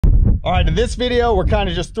All right, in this video, we're kind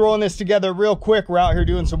of just throwing this together real quick. We're out here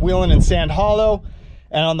doing some wheeling in Sand Hollow.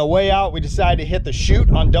 And on the way out, we decided to hit the Chute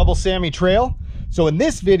on Double Sammy Trail. So in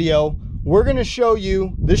this video, we're gonna show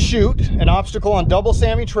you the Chute, an obstacle on Double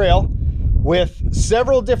Sammy Trail, with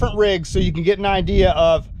several different rigs so you can get an idea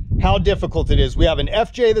of how difficult it is. We have an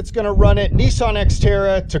FJ that's gonna run it, Nissan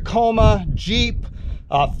Xterra, Tacoma, Jeep,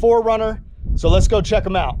 4Runner. So let's go check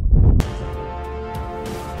them out.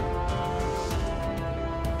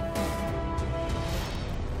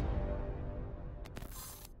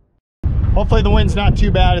 Hopefully the wind's not too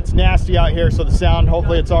bad. It's nasty out here, so the sound,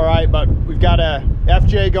 hopefully it's all right, but we've got a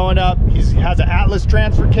FJ going up. He has an Atlas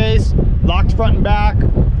transfer case, locked front and back,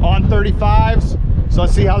 on 35s. So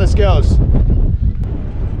let's see how this goes.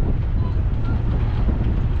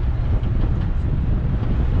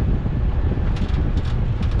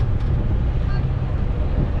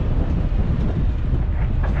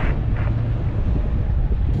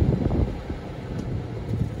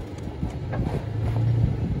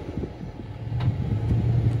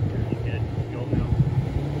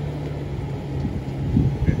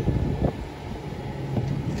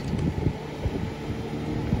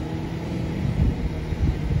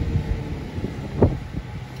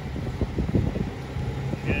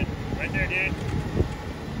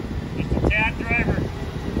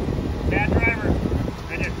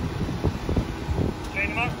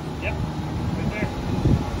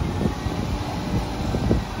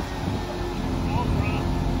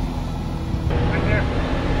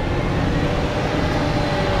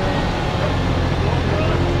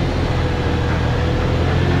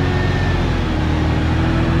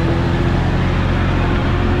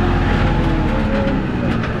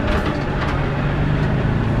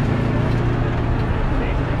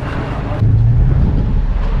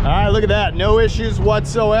 Look at that, no issues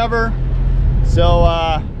whatsoever. So,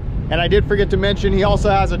 and I did forget to mention, he also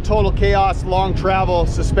has a Total Chaos long travel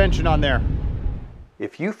suspension on there.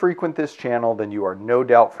 If you frequent this channel, then you are no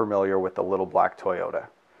doubt familiar with the little black Toyota.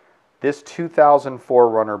 This 2004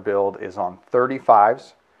 Runner build is on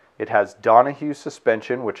 35s. It has Donahue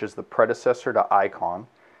suspension, which is the predecessor to Icon.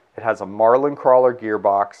 It has a Marlin crawler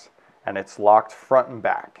gearbox, and it's locked front and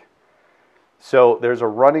back. So there's a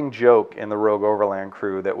running joke in the Rogue Overland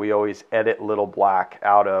crew that we always edit Little Black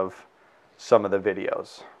out of some of the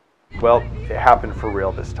videos. Well, it happened for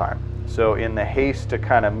real this time. So in the haste to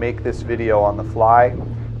kind of make this video on the fly,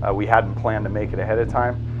 we hadn't planned to make it ahead of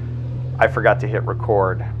time. I forgot to hit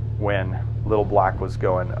record when Little Black was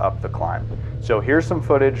going up the climb. So here's some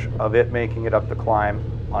footage of it making it up the climb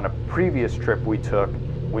on a previous trip we took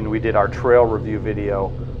when we did our trail review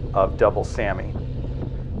video of Double Sammy.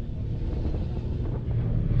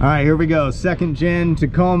 All right, here we go. Second gen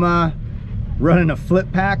Tacoma, running a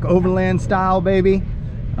Flippack Overland style, baby.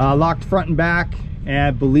 Locked front and back, and I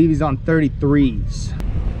believe he's on 33s.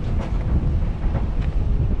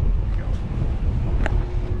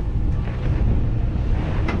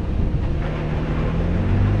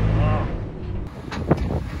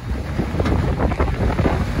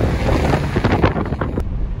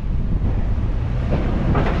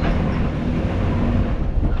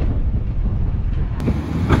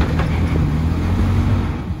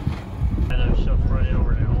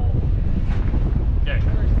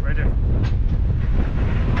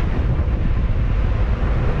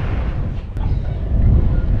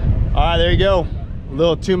 There you go. A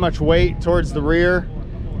little too much weight towards the rear.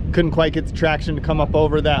 Couldn't quite get the traction to come up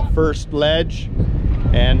over that first ledge,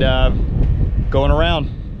 and going around.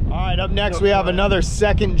 All right, up next we have another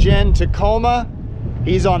second gen Tacoma.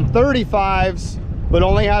 He's on 35s, but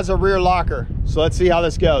only has a rear locker. So let's see how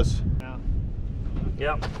this goes.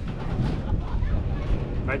 Yep.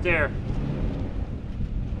 Right there.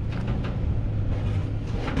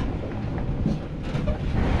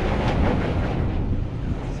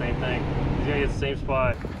 Same thing. He's gonna get the same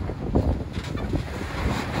spot.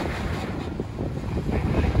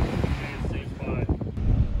 Same spot.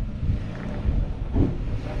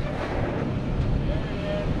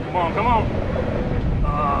 Come on, come on.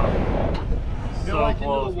 So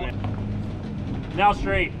close, man. Now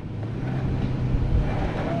straight.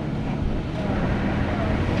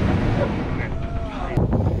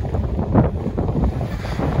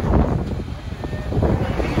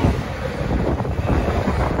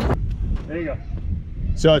 There you go.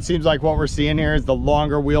 So it seems like what we're seeing here is the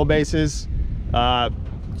longer wheelbases.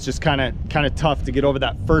 It's just kind of tough to get over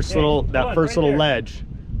that first little ledge.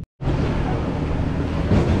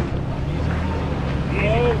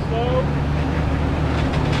 Slow.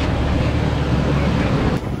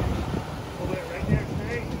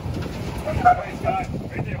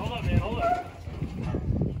 Right there, hold up, man, hold up.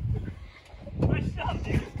 Nice stuff,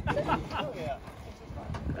 dude.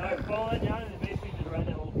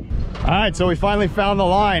 All right, so we finally found the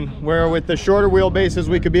line where with the shorter wheelbases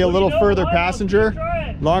we could be a little further passenger.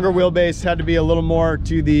 Longer wheelbase had to be a little more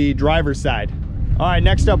to the driver's side. All right,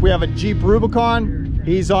 next up we have a Jeep Rubicon.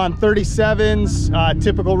 He's on 37s,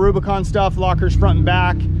 typical Rubicon stuff, lockers front and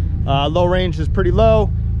back. Low range is pretty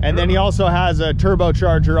low. And then he also has a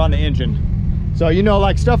turbocharger on the engine. So, you know,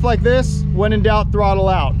 like stuff like this, when in doubt, throttle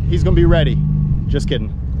out. He's gonna be ready. Just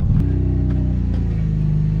kidding.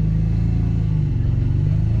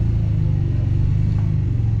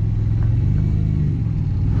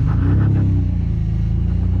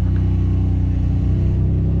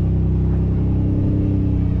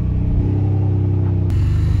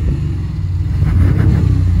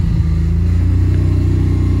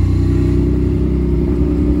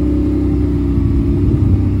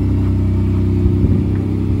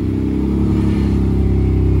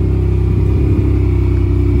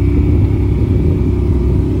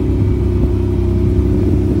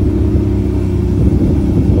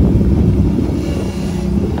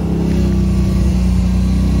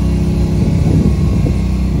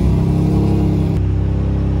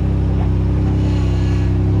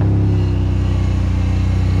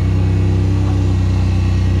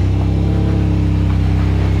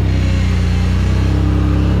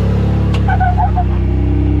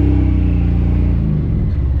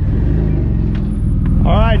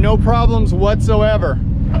 No problems whatsoever.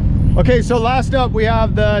 Okay, so last up we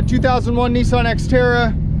have the 2001 Nissan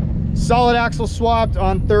Xterra, solid axle swapped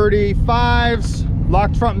on 35s,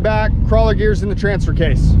 locked front and back, crawler gears in the transfer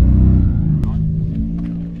case.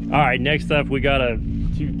 All right, next up we got a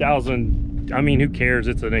 2000, I mean, who cares,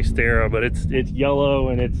 it's an Xterra, but it's yellow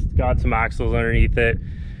and it's got some axles underneath it.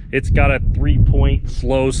 It's got a 3-point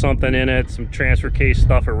slow something in it, some transfer case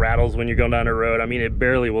stuff. It rattles when you're going down the road. I mean, it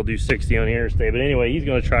barely will do 60 on the interstate. But anyway, he's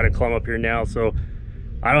going to try to climb up here now. So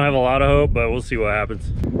I don't have a lot of hope, but we'll see what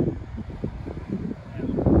happens.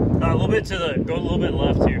 A little bit to the, go a little bit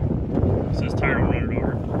left here. So this tire don't run it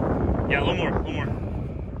over. Yeah, a little more, a little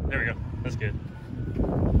more. There we go. That's good.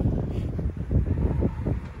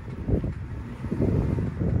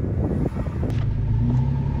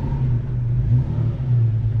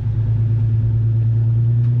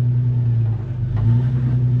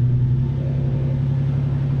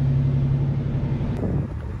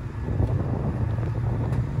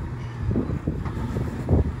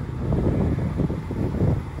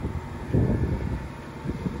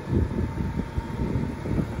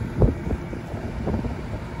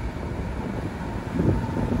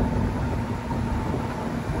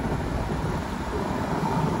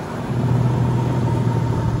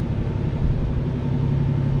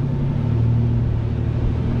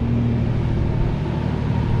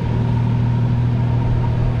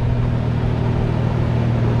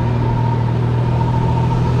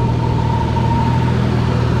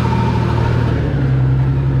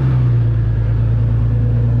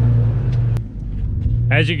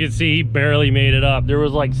 As you can see, he barely made it up. There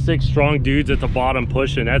was like 6 strong dudes at the bottom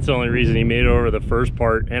pushing. That's the only reason he made it over the first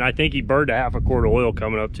part. And I think he burned a half a quart of oil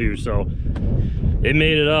coming up too. So it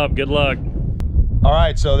made it up. Good luck. All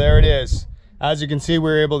right, so there it is. As you can see, we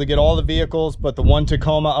were able to get all the vehicles but the one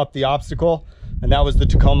Tacoma up the obstacle. And that was the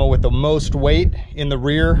Tacoma with the most weight in the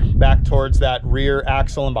rear, back towards that rear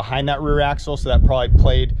axle and behind that rear axle. So that probably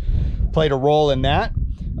played a role in that.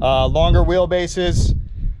 Longer wheelbases.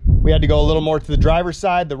 We had to go a little more to the driver's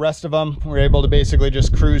side. The rest of them we were able to basically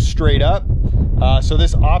just cruise straight up. So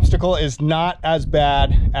this obstacle is not as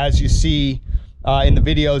bad as you see in the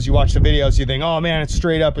videos. You watch the videos, you think, oh man, it's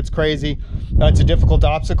straight up, it's crazy. It's a difficult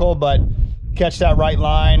obstacle, but catch that right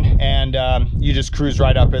line and you just cruise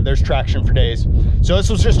right up it. There's traction for days. So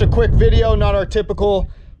this was just a quick video, not our typical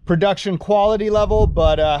production quality level,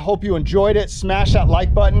 but hope you enjoyed it. Smash that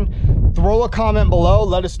like button. Throw a comment below.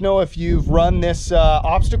 Let us know if you've run this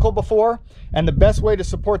obstacle before. And the best way to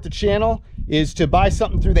support the channel is to buy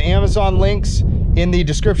something through the Amazon links in the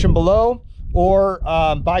description below, or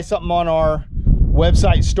buy something on our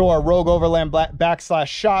website store, Rogue Overland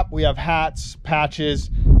 /shop. We have hats, patches,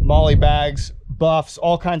 molly bags, buffs,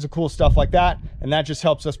 all kinds of cool stuff like that. And that just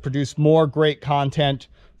helps us produce more great content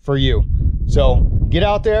for you. So get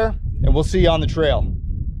out there and we'll see you on the trail.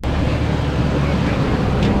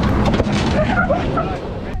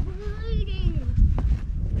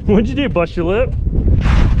 What'd you do, bust your lip?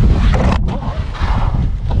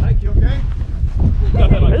 Mike, you okay?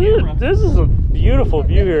 This is a beautiful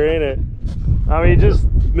view here, ain't it? I mean, just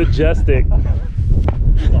majestic.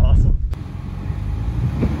 That's awesome.